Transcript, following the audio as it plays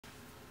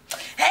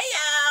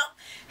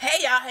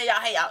Hey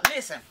y'all.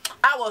 Listen,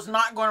 I was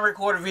not going to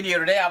record a video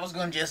today. I was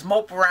going to just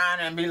mope around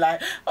and be like,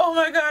 oh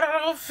my God, I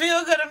don't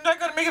feel good. I'm not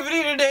going to make a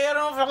video today. I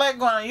don't feel like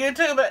going on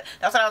YouTube. But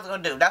that's what I was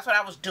going to do. That's what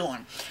I was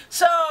doing.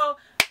 So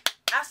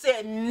I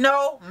said,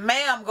 no,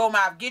 ma'am,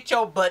 Goldmouth, get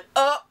your butt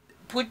up.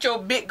 Put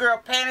your big girl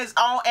panties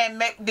on and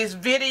make this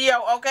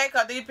video, okay?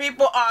 Because these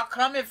people are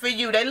coming for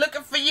you. They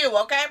looking for you,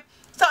 okay?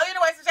 So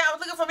anyway, since y'all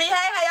was looking for me, hey,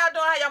 how y'all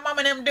doing? How y'all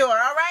mama and them doing, all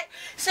right?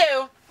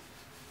 So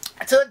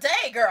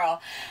today,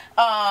 girl,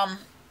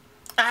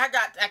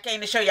 I came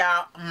to show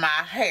y'all my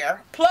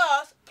hair.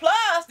 Plus,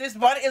 this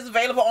bunny is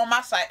available on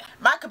my site.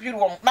 My camera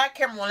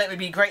won't let me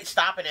be great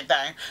stopping and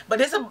thing. But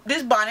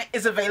this bonnet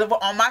is available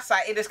on my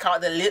site. It is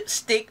called the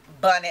lipstick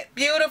bonnet.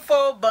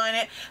 Beautiful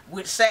bonnet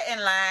with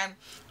satin line,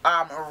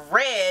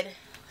 red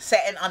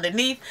satin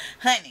underneath,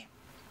 honey.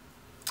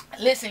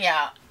 Listen,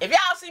 y'all. If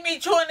y'all see me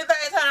chewing the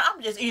things, honey,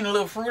 I'm just eating a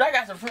little fruit. I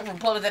got some fruit from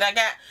Publix that I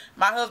got.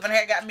 My husband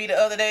had got me the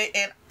other day,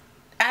 and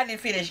I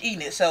didn't finish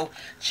eating it. So,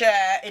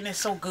 child, and it's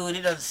so good.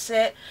 It doesn't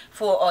set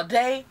for a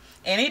day,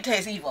 and it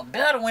tastes even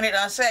better when it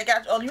done set.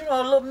 Got you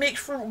know, a little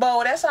mixed fruit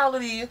bowl. That's all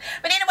it is.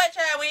 But anyway,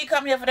 child, when you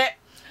come here for that,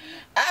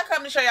 I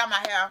come to show y'all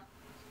my hair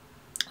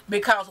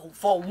because,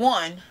 for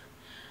one,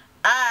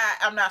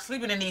 I'm not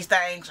sleeping in these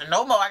things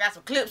no more. I got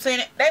some clips in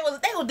it. They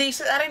were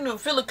decent. I didn't even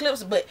feel the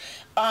clips, but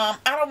I'm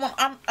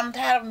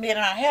tired of them being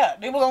in my hair.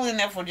 They was only in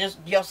there for just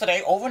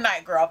yesterday,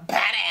 overnight, girl.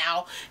 Bad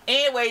now.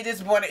 Anyway,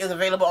 this bonnet is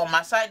available on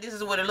my site. This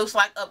is what it looks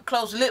like up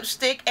close.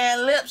 Lipstick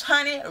and lips,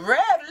 honey. Red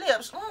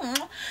lips.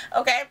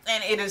 Okay,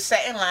 and it is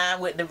satin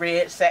line with the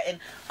red satin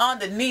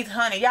underneath,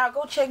 honey. Y'all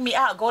go check me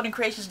out.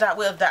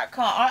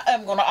 goldencreations.webs.com. I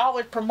am gonna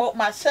always promote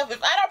myself.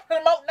 If I don't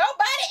promote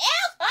nobody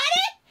else,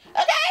 honey.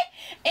 Okay?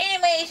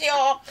 Anyways,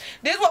 y'all,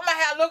 this is what my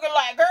hair looking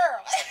like, girl.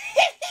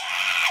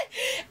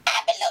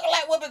 I've been looking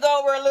like Whoopi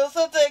Goldberg, little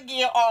sister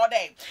again all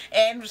day.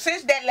 And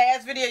since that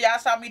last video, y'all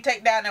saw me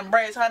take down them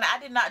braids, honey, I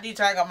did not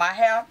detangle my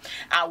hair.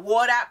 I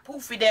wore it out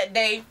poofy that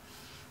day.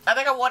 I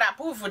think I wore it out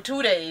poofy for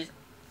 2 days.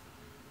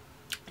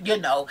 You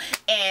know,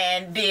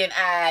 and then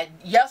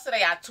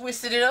yesterday I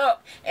twisted it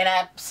up and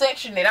I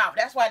sectioned it off.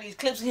 That's why these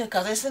clips are here,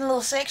 because it's in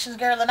little sections,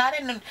 girl, and I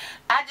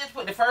just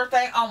put the first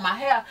thing on my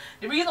hair.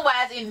 The reason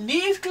why it's in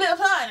these clips,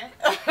 honey,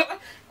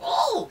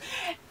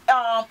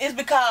 is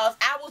because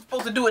I was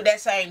supposed to do it that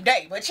same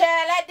day, but child,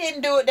 I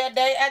didn't do it that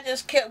day. I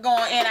just kept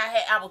going, and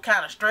I was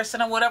kind of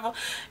stressing or whatever.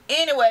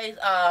 Anyways,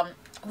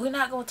 we're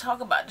not going to talk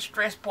about the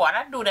stress part.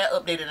 I do that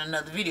update in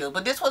another video.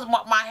 But this was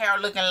what my hair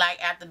looking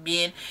like after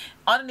being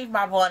underneath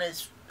my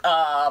bonnets,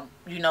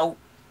 you know,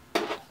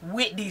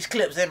 with these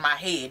clips in my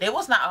head. It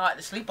was not hard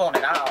to sleep on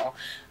at all.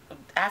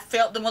 I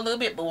felt them a little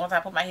bit, but once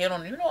I put my head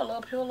on, you know, a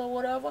little pillow or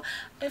whatever,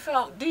 it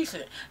felt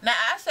decent. Now,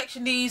 I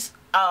section these,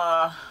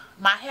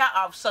 my hair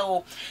off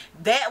so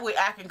that way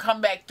I can come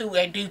back through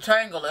and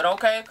detangle it,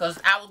 okay? Because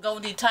I was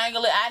going to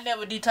detangle it. I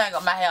never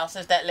detangled my hair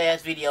since that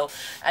last video.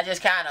 I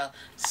just kind of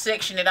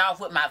section it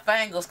off with my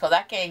fingers because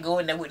I can't go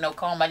in there with no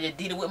comb. I just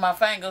did it with my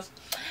fingers.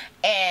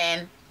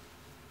 And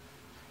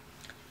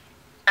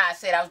I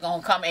said I was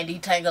going to come and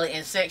detangle it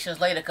in sections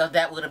later because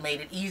that would have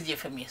made it easier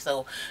for me.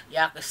 So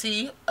y'all can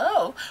see,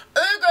 oh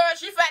girl,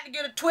 she fighting to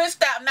get a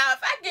twist out. Now, if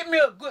I get me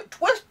a good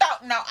twist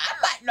out now, I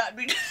might not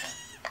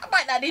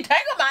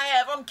detangle my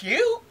hair if I'm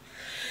cute.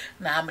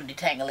 Now I'm going to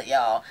detangle it,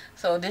 y'all.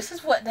 So this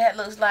is what that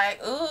looks like.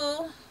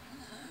 Ooh.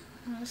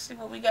 Let's see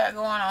what we got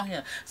going on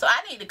here. So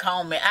I need to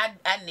comb it.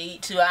 I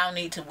need to. I don't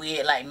need to wear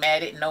it like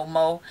matted no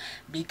more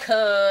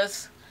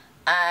because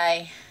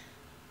I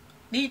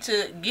need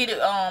to get it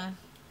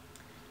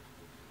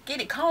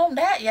combed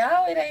out,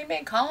 y'all. It ain't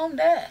been combed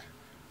out.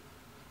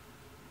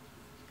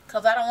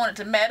 Because I don't want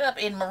it to mat up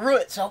in my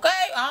roots, okay?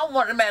 I don't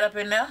want it to mat up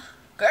in there.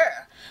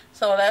 Girl.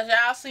 So as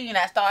y'all seen,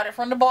 I started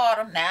from the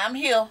bottom. Now I'm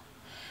here.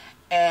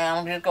 And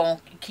I'm just going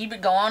to keep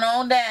it going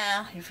on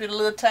down. You feel a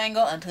little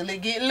tangle until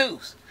it get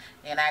loose.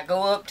 And I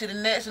go up to the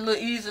next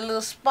easy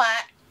little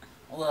spot.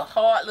 A little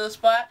hard little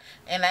spot.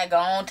 And I go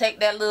on take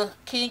that little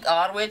kink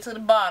all the way to the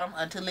bottom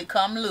until it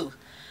come loose.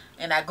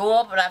 And I go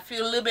up and I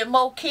feel a little bit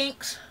more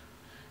kinks.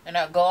 And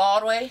I go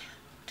all the way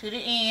to the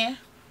end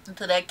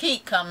until that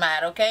kink come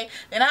out, okay?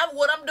 And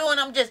what I'm doing,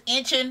 I'm just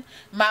inching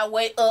my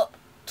way up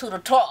to the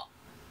top.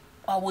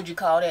 Or would you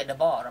call that the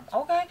bottom?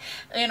 Okay?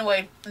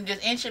 Anyway, I'm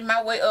just inching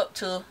my way up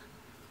till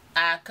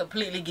I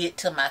completely get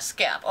to my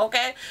scalp,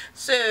 okay?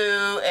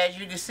 So, as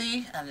you can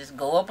see, I just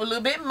go up a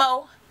little bit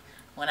more.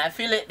 When I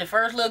feel it, the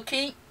first little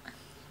kink,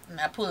 and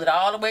I pull it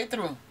all the way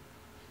through.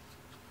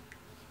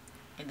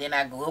 And then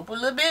I go up a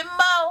little bit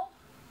more.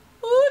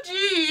 Oh,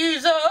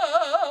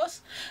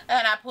 Jesus.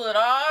 And I pull it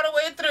all the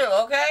way through,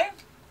 okay?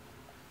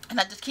 And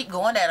I just keep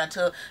going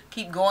until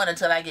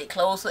I get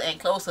closer and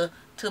closer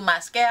to my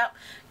scalp.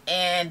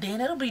 And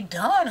then it'll be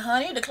done,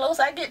 honey. The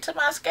closer I get to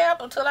my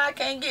scalp until I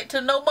can't get to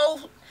no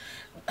more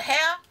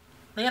hair,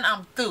 then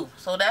I'm through.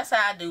 So that's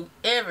how I do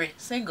every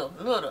single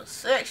little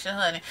section,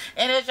 honey.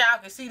 And as y'all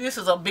can see, this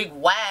is a big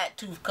wide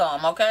tooth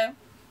comb, okay?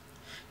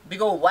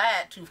 Big old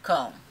wide tooth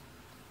comb.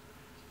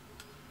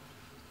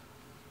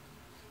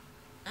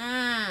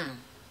 Ow!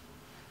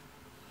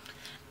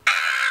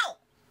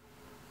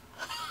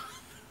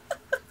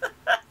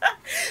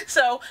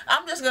 So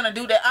I'm just gonna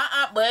do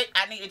that. But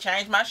I need to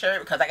change my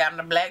shirt because I got on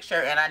the black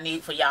shirt, and I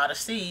need for y'all to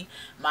see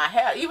my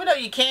hair. Even though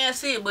you can't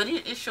see it, but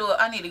it's sure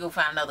I need to go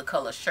find another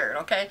color shirt.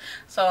 Okay,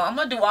 so I'm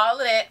gonna do all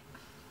of that.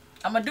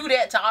 I'm gonna do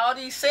that to all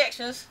these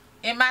sections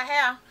in my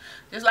hair,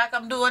 just like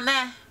I'm doing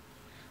now.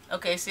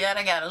 Okay, see, I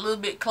done got a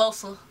little bit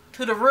closer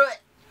to the root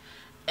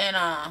and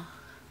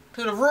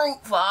to the root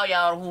for all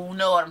y'all who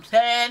know what I'm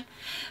saying.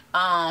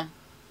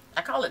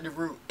 I call it the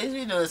root.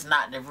 You know, it's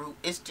not the root.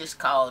 It's just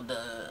called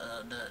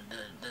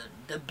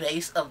the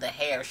base of the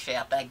hair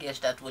shaft. I guess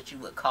that's what you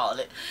would call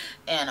it.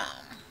 And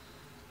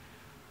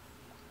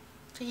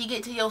till you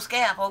get to your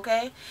scalp,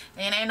 okay?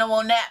 And ain't no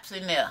more naps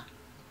in there.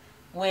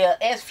 Well,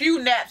 as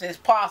few naps as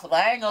possible.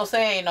 I ain't gonna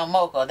say ain't no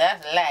more, cause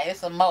that's a lie.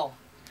 It's some more.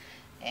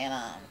 And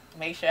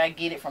make sure I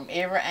get it from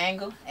every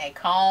angle and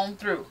comb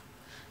through.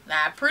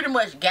 Now I pretty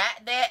much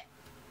got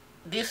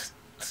this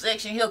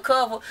section here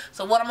covered.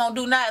 So what I'm gonna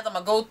do now is I'm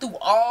gonna go through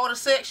all the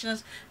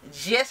sections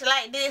just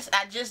like this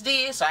I just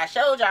did. So I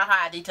showed y'all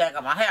how I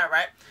detangle my hair,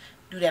 right?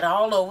 Do that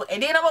all over,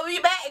 and then I'm gonna be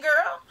back,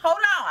 girl. Hold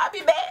on, I'll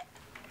be back.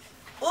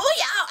 Oh,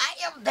 y'all,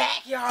 I am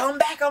back, y'all. I'm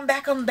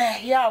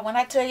back, y'all. When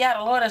I tell y'all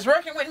the Lord is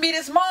working with me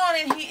this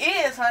morning, He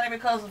is, honey,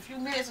 because a few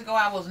minutes ago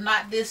I was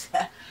not this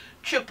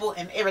triple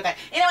and everything.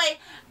 Anyway,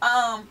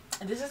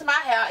 this is my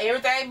hair.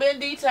 Everything been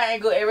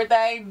detangled.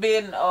 Everything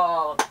been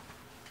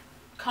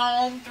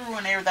combed through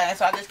and everything.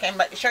 So I just came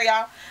back to show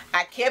y'all.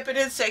 I kept it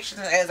in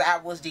sections as I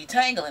was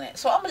detangling it.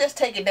 So I'm gonna just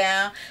take it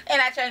down,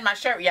 and I changed my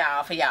shirt,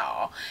 y'all, for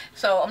y'all.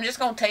 So I'm just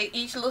gonna take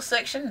each little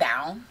section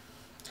down.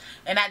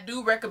 And I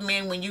do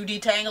recommend when you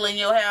detangling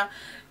your hair,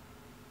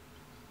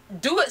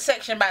 do it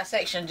section by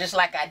section just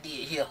like I did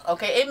here.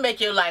 Okay, it make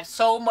your life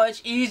so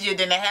much easier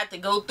than to have to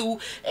go through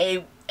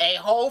a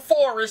whole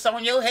forest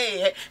on your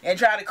head and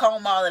try to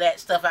comb all of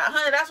that stuff out.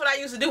 Honey, that's what I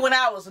used to do when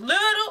I was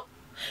little.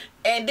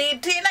 And then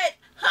teenage,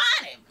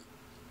 honey,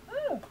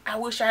 I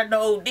wish I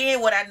know then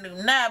what I knew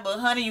now, but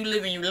honey, you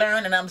live and you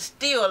learn, and I'm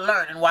still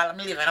learning while I'm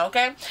living,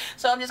 okay?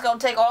 So I'm just gonna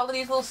take all of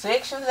these little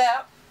sections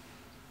out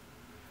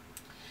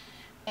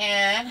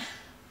and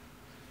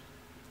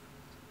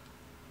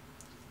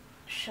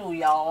show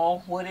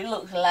y'all what it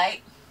looks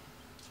like.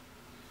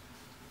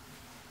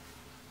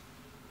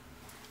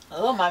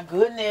 Oh my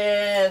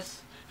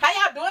goodness. How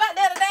y'all doing out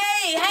there today?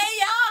 Hey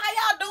y'all, how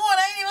y'all doing?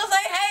 I ain't even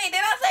say hey.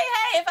 Did I say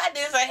hey? If I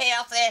did say hey,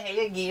 I'll say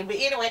hey again. But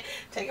anyway,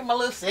 taking my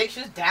little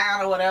sections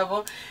down or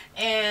whatever.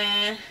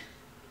 And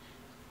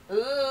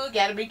ooh,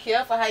 gotta be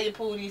careful how you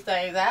pull these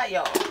things out,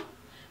 y'all.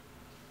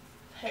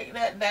 Take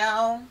that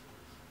down.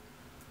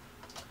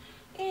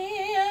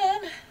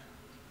 And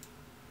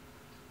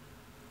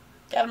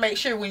gotta make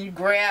sure when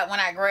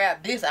I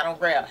grab this, I don't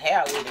grab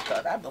hair with it,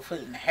 because I've been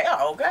feeling the hair,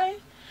 okay?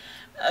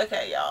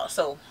 Okay, y'all,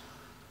 so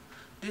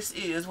this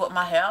is what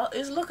my hair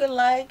is looking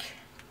like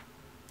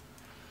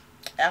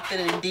after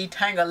the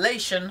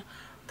detangulation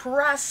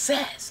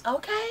process,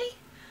 okay?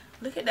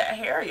 Look at that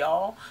hair,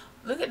 y'all.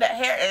 Look at that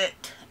hair, and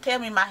tell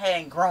me my hair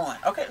ain't growing.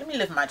 Okay, let me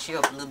lift my chair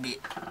up a little bit.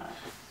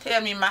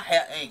 Tell me my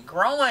hair ain't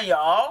growing,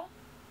 y'all.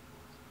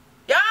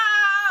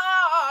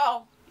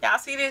 Y'all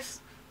see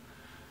this?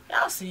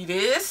 Y'all see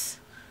this?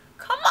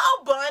 Come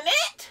on,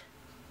 Bonnet.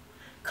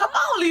 Come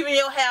on, leaving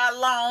your hair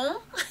alone.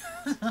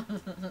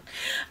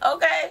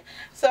 Okay,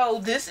 so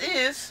this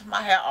is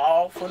my hair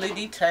all fully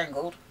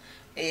detangled,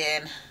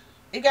 and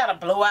it got a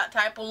blowout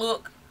type of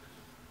look,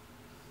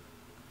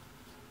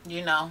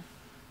 you know.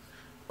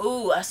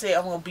 Ooh, I said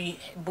I'm gonna be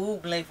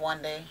boob length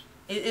one day.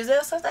 Is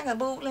there such thing as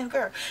boob length,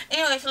 girl?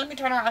 Anyway, so let me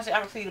turn around so I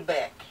can see the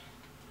back.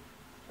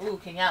 Ooh,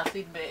 can y'all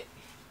see the back?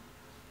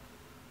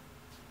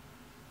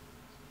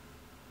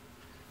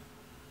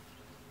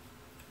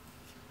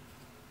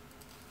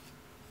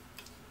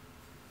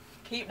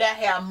 Keep that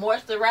hair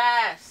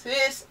moisturized,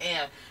 sis,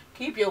 and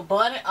keep your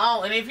bonnet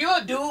on. And if you're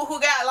a dude who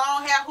got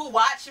long hair who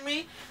watch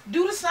me,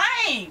 do the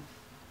same.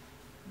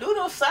 Do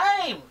the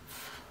same.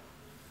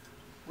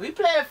 We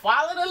play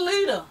follow the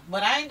leader,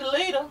 but I ain't the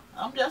leader.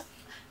 I'm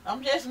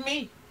just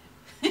me.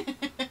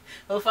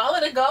 But follow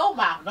the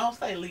Goldmouth. Don't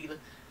say leader.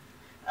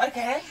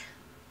 Okay.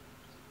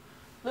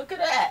 Look at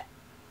that.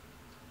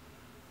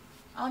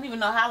 I don't even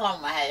know how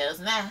long my hair is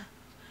now.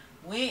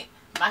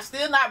 My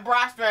still not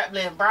bra strap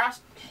length.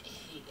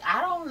 I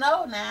don't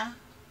know now.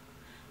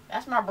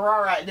 That's my bra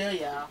right there,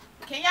 y'all.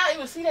 Can y'all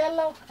even see that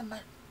low?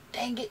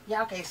 Dang it,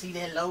 y'all can't see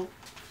that low.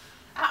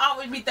 I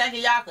always be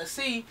thinking y'all could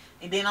see,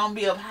 and then I don't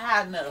be up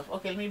high enough.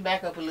 Okay, let me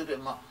back up a little bit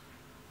more.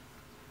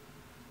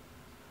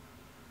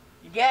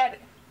 You got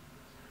it?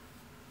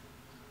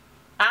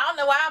 I don't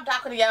know why I'm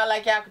talking to y'all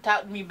like y'all could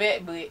talk to me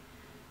back, but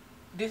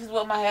this is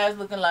what my hair is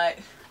looking like.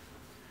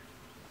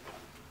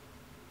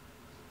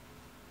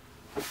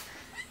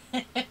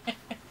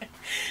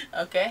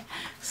 Okay,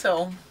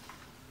 so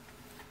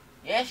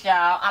yes,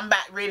 y'all, I'm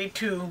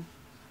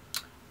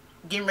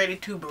getting ready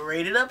to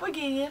braid it up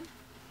again.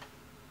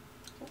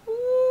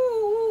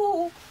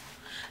 Ooh.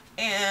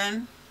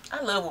 And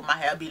I love when my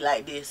hair be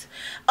like this.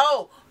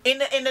 Oh, in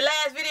the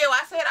last video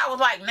I said I was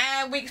like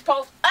 9 weeks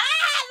post. Ah,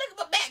 look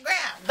at my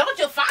background. Don't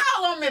you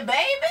fall on me,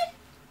 baby.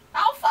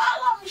 Don't fall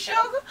on me.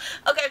 sugar.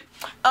 Okay,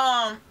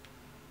 I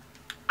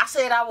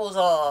said I was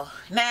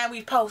 9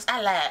 weeks post.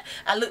 I lied.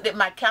 I looked at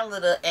my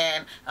calendar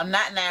and I'm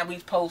not 9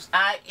 weeks post.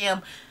 I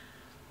am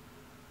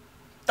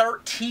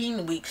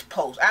 13 weeks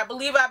post. I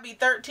believe I'll be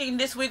 13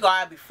 this week or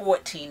I'll be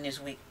 14 this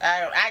week.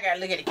 I gotta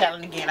look at the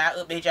calendar again.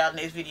 I'll update y'all in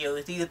this video.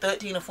 It's either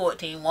 13 or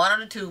 14, one of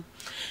the two.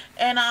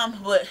 And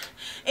but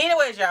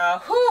anyways, y'all,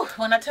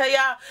 when I tell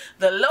y'all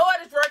the Lord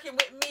is working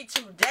with me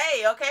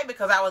today, okay,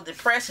 because I was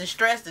depressed and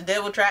stressed. The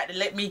devil tried to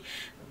let me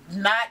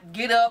not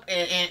get up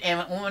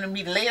and wanted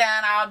me to lay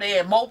down all day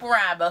and mope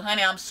around. But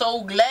honey, I'm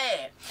so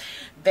glad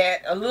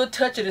that a little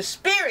touch of the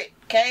spirit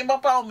came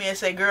up on me and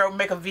said, girl,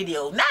 make a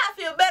video. Now I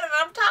feel better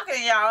than I'm talking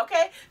to y'all,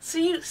 okay?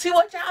 See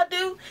what y'all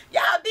do?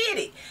 Y'all did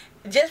it.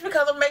 Just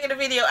because I'm making a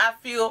video, I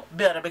feel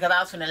better, because I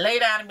was finna lay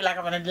down and be like,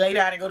 I'm gonna lay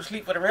down and go to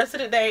sleep for the rest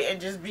of the day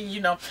and just be,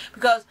 you know,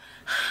 because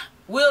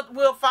we'll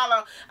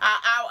follow.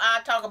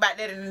 I'll talk about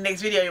that in the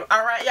next video.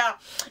 All right, y'all.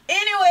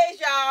 Anyways,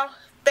 y'all,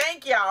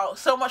 thank y'all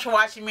so much for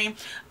watching me.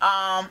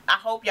 I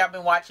hope y'all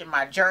been watching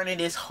my journey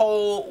this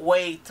whole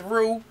way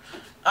through.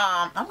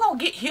 I'm gonna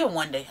get here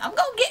one day. I'm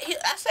gonna get here.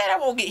 I said I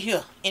won't get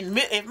here.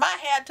 If my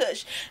hair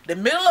touched the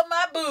middle of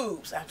my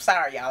boobs, I'm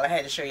sorry, y'all. I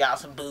had to show y'all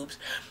some boobs.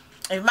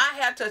 If my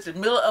hair touched the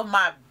middle of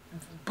my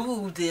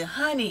boobs, then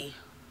honey,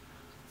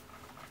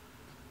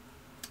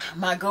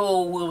 my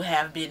goal will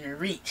have been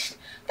reached.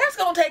 That's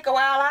gonna take a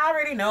while, I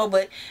already know.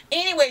 But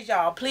anyways,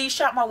 y'all, please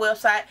shop my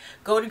website,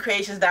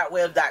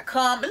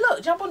 goldencreations.web.com. And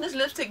look, jump on this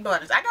lipstick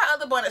bonnets. I got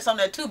other bonnets on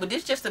there too, but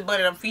this is just the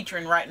bonnet I'm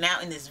featuring right now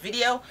in this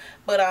video.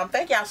 But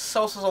thank y'all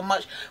so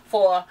much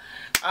for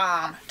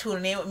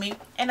tuning in with me.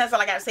 And that's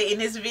all I gotta say in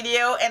this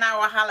video, and I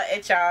will holler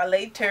at y'all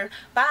later.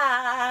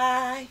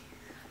 Bye.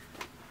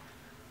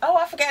 Oh,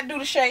 I forgot to do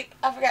the shake.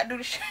 I forgot to do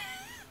the shake.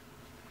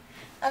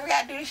 I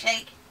forgot to do the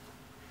shake.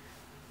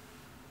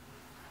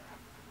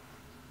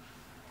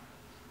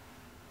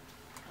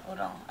 Hold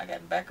on, I got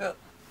to back up.